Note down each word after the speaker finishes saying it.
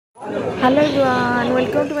Hello everyone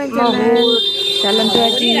welcome to my channel. चलंतु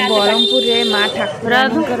आज ब्रह्मपुर रे माँ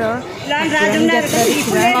ठाकुरानी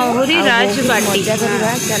राजबाटी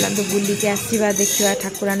चलंतु बुली के आसीबा देखिबा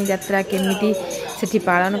ठाकुरानी यात्रा केमिति सेठी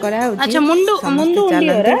पालन करा होची। अच्छा मुंडू मुंडू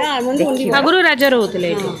आगुरु राजा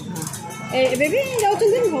रहउतले एबे भी जाउछन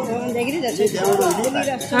देखि जाछ।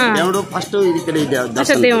 हां देवडो फर्स्ट इकड़े दर्शन।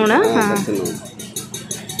 अच्छा देवणा हां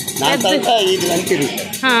नाता ఇది లంకిరి।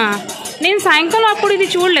 हां నేను సాయంకాలం అప్పుడు ఇది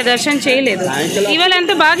చూడలేదు, దర్శనం చేయలేదు। ఇవాళ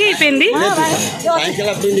ఎంత బాగా అయిపోయింది।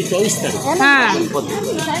 సాయంకాలం అప్పుడు ఇది చూయిస్తారు।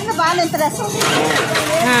 సాయంకాలం బాగా ఎంత రసం।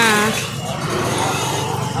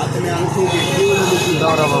 అతని అనుకుంటే జీవనముకి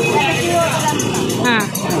దౌరబాబు।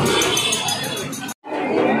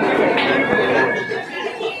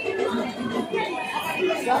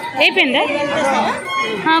 అయిపోయిందా?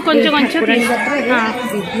 కొంచెం కొంచెం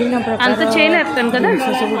అంత చేయలేస్తాను కదా,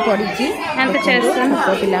 सब पड़ी అంత చేస్తాను।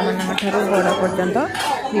 पिला बड़ पर्यंत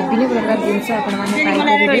विभिन्न प्रकार जिनस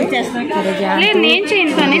నేను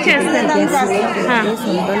చేయను చేస్తాను।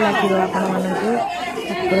 सुंदर लगे आपण मानक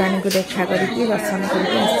ठाकुरानी को देखा करके दर्शन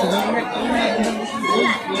करके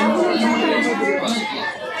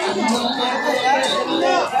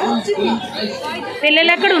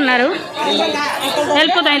పిల్లలు ఎక్కడ ఉన్నారు?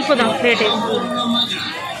 వెళ్ళిపోదాం రేటే।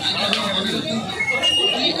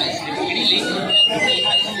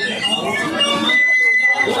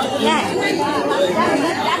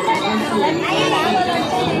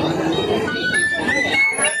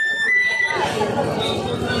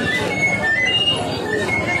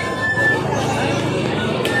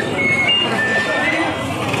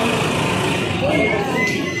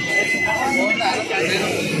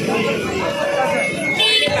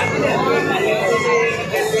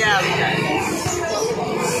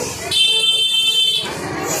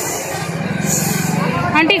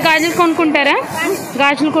 ఆంటీ గాజులు కొనుక్కుంటారా?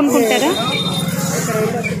 గాజులు కొనుక్కుంటారా?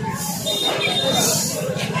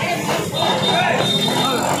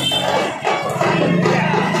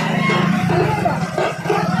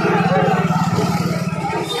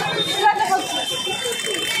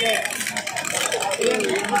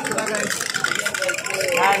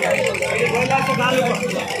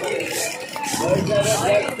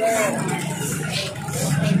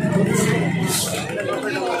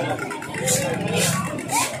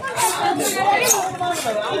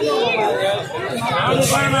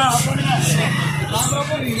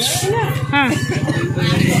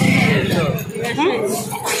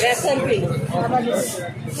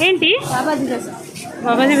 ఏంటి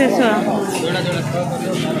బాబాజీ బెస్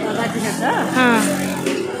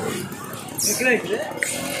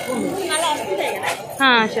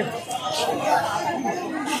చెప్పు।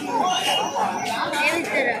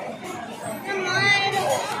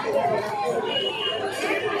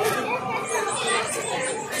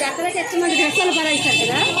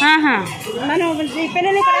 మనం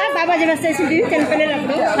పిల్లలు ఇక్కడ బాబాజీ బస్ వేసింది చిన్న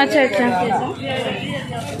పిల్లలప్పుడు। अच्छा अच्छा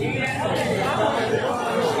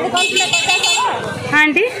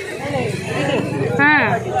ఆంటీ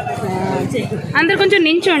అందరు కొంచెం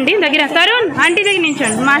నించోండి దగ్గర। తరుణ్ ఆంటీ దగ్గర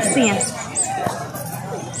నించోండి, మాస్క్ తీయండి।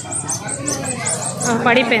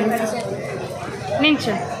 పడిపోయింది,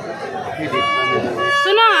 నించో।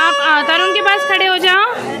 सुनो आप तरुण के पास खड़े हो जाओ,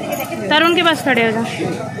 तरुण के पास खड़े हो जाओ।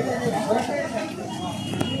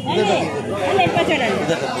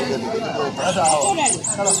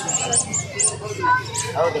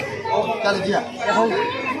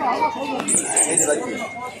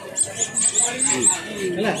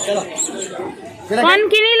 कौन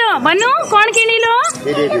किनी लो बनू? कौन किनी लो?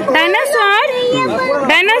 डायनासोर।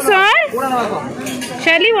 डायनासोर।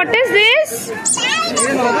 शैली what is this?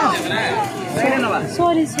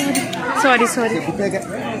 Sorry sorry sorry sorry.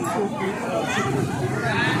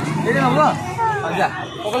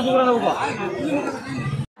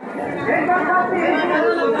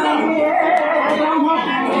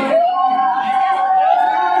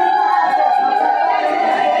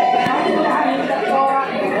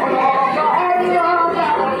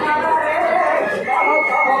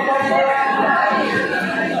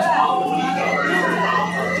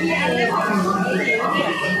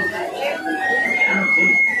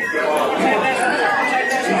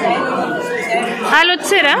 వాళ్ళు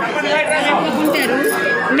వచ్చారా?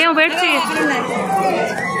 మేము వెయిట్ చేయొచ్చు।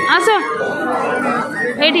 ఆసో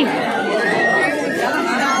ఏంటి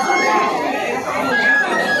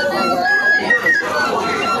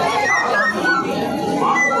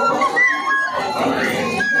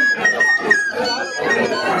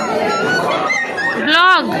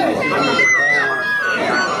ब्लॉग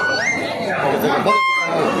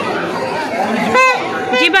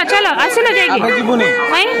जीबा चलो आसना जाएगी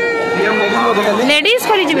लेडीज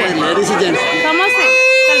करी जीबे समस्ते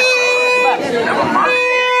चलो।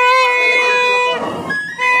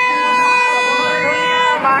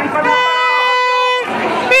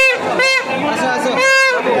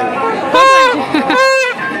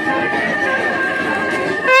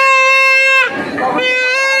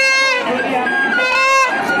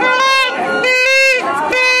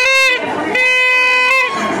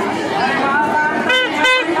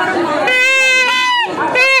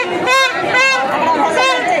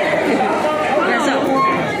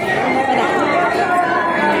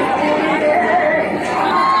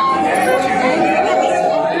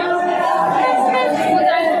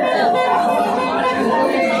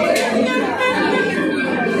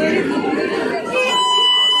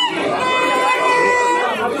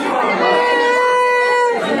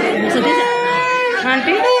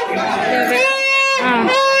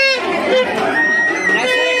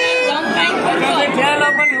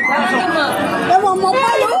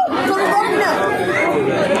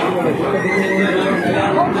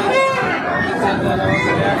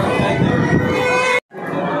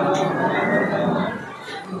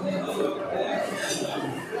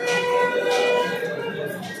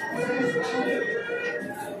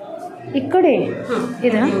 इकडे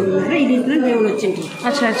इधर దేవుడు వచ్చింది.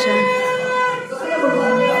 अच्छा अच्छा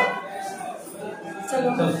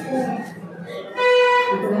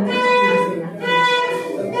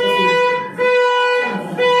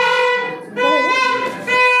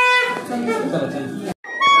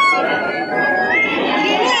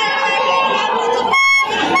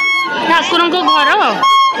ठाकुर को घर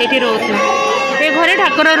ये रोते ये घरे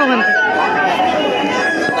ठाकुर रुहंती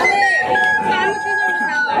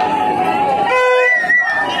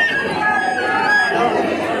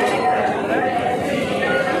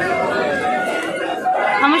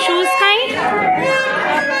हम शूज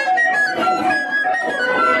कहीं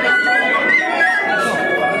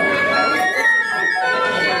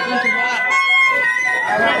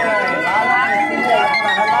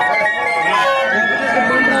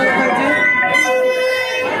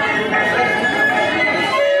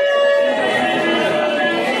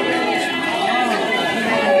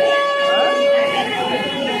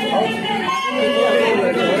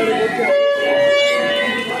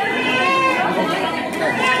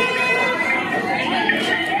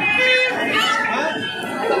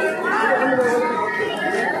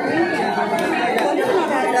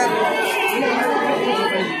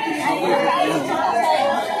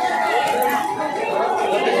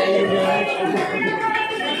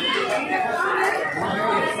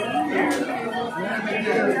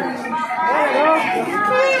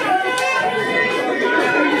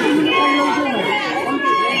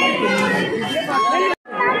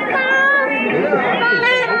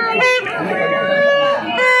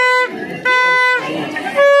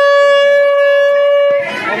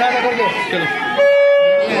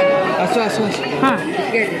हाँ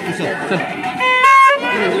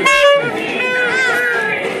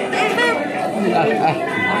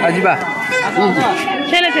अजीबा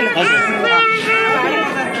चलो चलो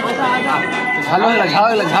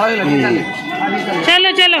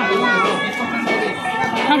चलो चलो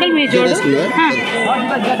अंकल मैं जोड़ो हाँ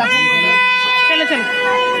चलो चलो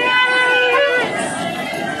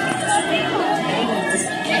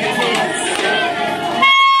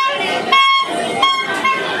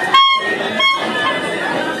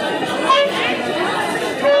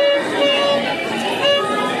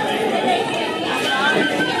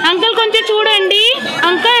अंकल కొంచెం చూడండి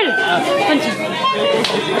अंकल కొంచెం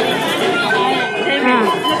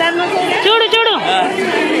చూడు చూడు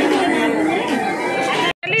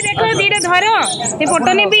जल्दी देखो धीरे धरो ये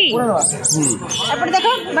फोटो ने भी ఎప్పుడు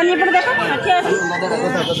देखो बनी ఎప్పుడు देखो अच्छे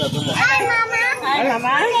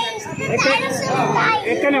मामा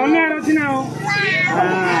एकने ओन्ने आरसिनाओ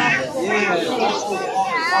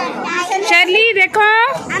शर्ली देखो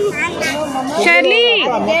शर्ली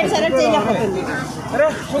डेढ़ सरट చేయలేకపోతుంది अरे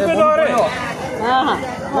चुपे दो अरे हां हां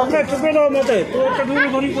ओके चुपे दो मते तू एक दूर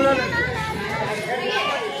धरी पड़ा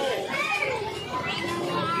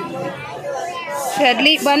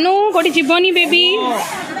शर्ली बनू कोठी जीवनी बेबी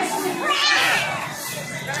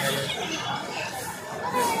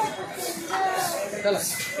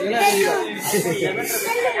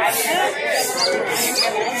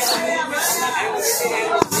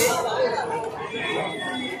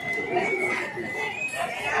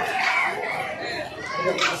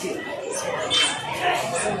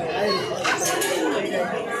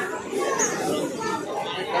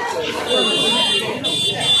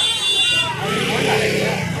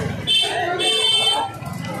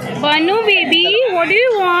बनू baby what do you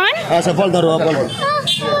want हाँ सफल धरो अपल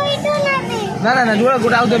ना ना ना जोड़ा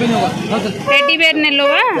गुड़ा उधर भी नहीं होगा टेडी बेयर ने लो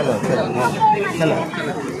चलो चलो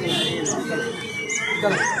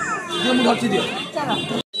ये मुझे अच्छी दियो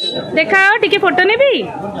देखाओ टिके फोटो ने भी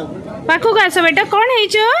पाखो का सो बेटा कौन है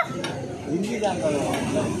जो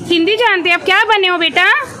हिंदी जानते आप क्या बने हो बेटा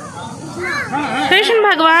कृष्ण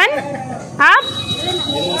भगवान आप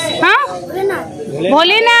हाँ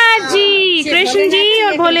भोलेनाथ जी कृष्ण जी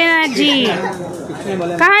और भोलेनाथ जी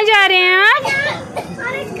कहाँ जा रहे हैं आप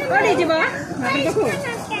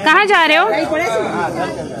कहाँ जा रहे हो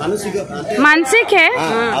मानसिक है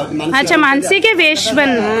अच्छा मानसिक है वेश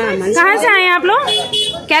बन कहाँ से आए आप लोग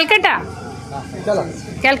कैलकाटा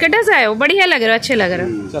कैलकाटा से आए हो बढ़िया लग रहे हो अच्छे लग रहे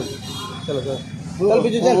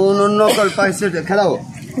हो उन्होंने कल पैसे खड़ा हो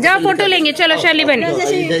जाओ फोटो लेंगे चलो शैली बनी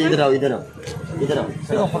इधर आओ इधर आओ इधर आओ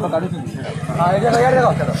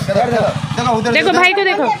देखो भाई को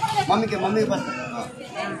देखो मम्मी के पास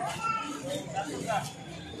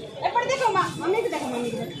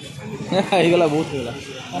ହେଇଗଲା ବହୁତ ହେଇଗଲା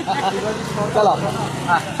चलो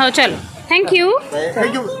हाँ चलो थैंक यू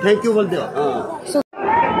थैंक यू बोल दियो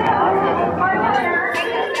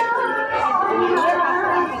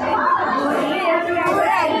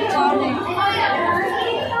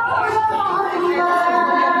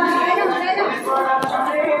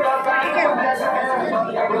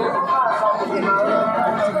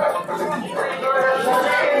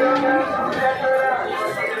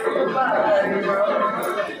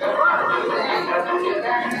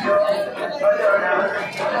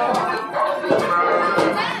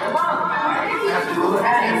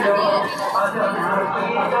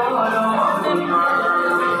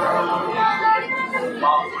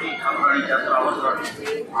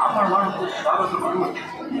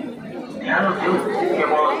ध्यान देव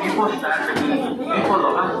केवल दीप स्टार्ट दीप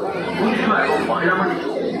लगा पुरुष एवं महिला मान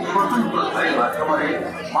स्वतंत्र स्थायी माध्यम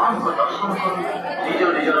माँ को दर्शन कर निज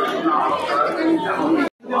निजर सुना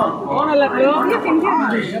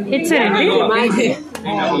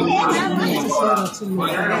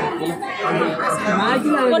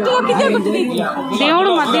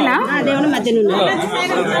దేవుడు మధ్యన దేవుని మధ్యన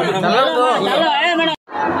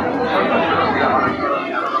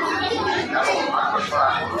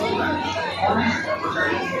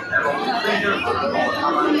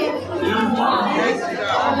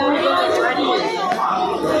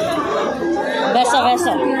वैसा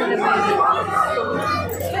वैसा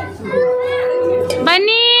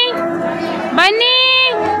बनी बनी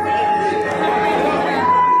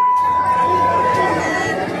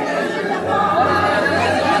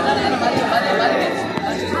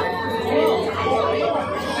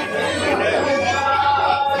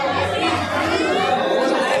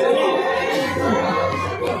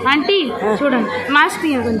आंटी చూడండి మాస్క్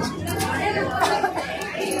తీయ కొంచెం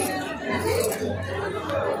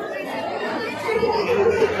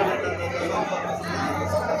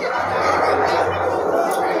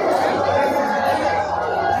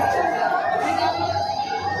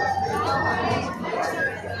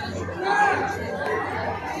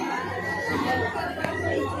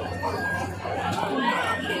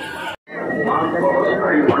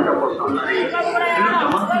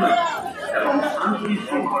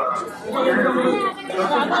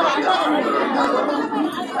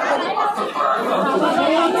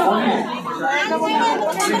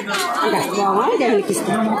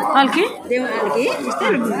వాళ్ళకి దేవునికి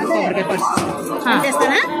ఇస్తాను కొబ్బరికాయ పరిస్థితి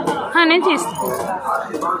చేస్తానా నేను చేస్తాను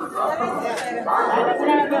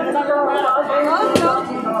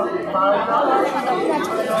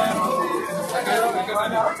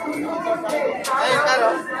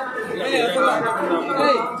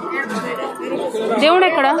దేవుడు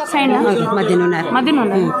ఎక్కడ సైడ్ మధ్యన ఉన్నారు మధ్యన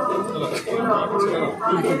ఉన్నారు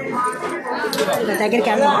దగ్గరికి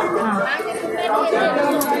వెళ్దాం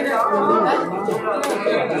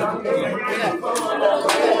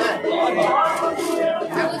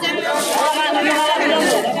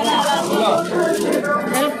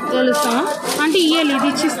కలుస్తామా అంటే ఇవ్వాలి ఇది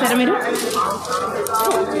ఇచ్చిస్తారా మీరు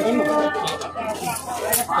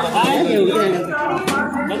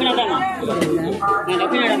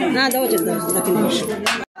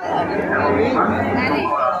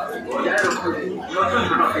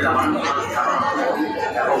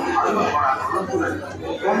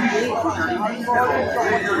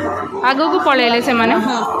ଆଗକୁ ପଳେଇଲେ ସେମାନେ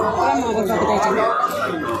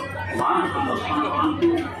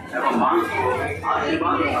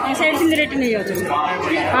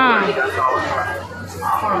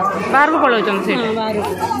ବାହାରକୁ ପଳାଉଛନ୍ତି ସେଠି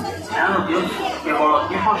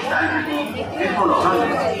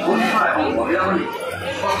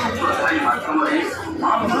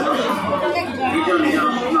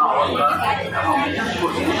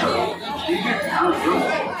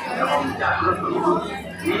निज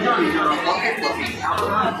निजर प्रति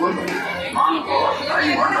सावधान मां को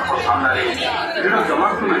मंडप सामने दृढ़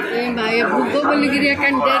जमातु भोग बोलिकी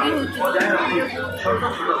बजाय रखी छोट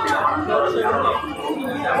छोट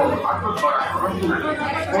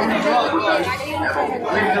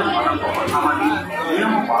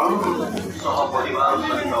नियम पालन सह परिवार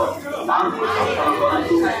सहित मां को दर्शन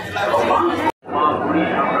करतु मां बुढ़ी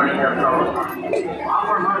ठाकुराणी यात्रा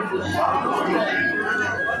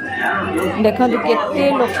देखो केते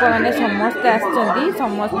लोक मैंने समस्ते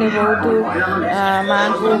आसमस्ते बहुत माँ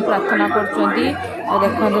को प्रार्थना कर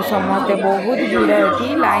देखो समस्ते बहुत भीड़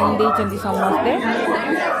ये लाइन देती समस्ते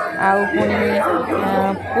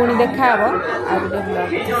पुणी देखा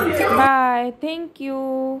बाय थैंक यू।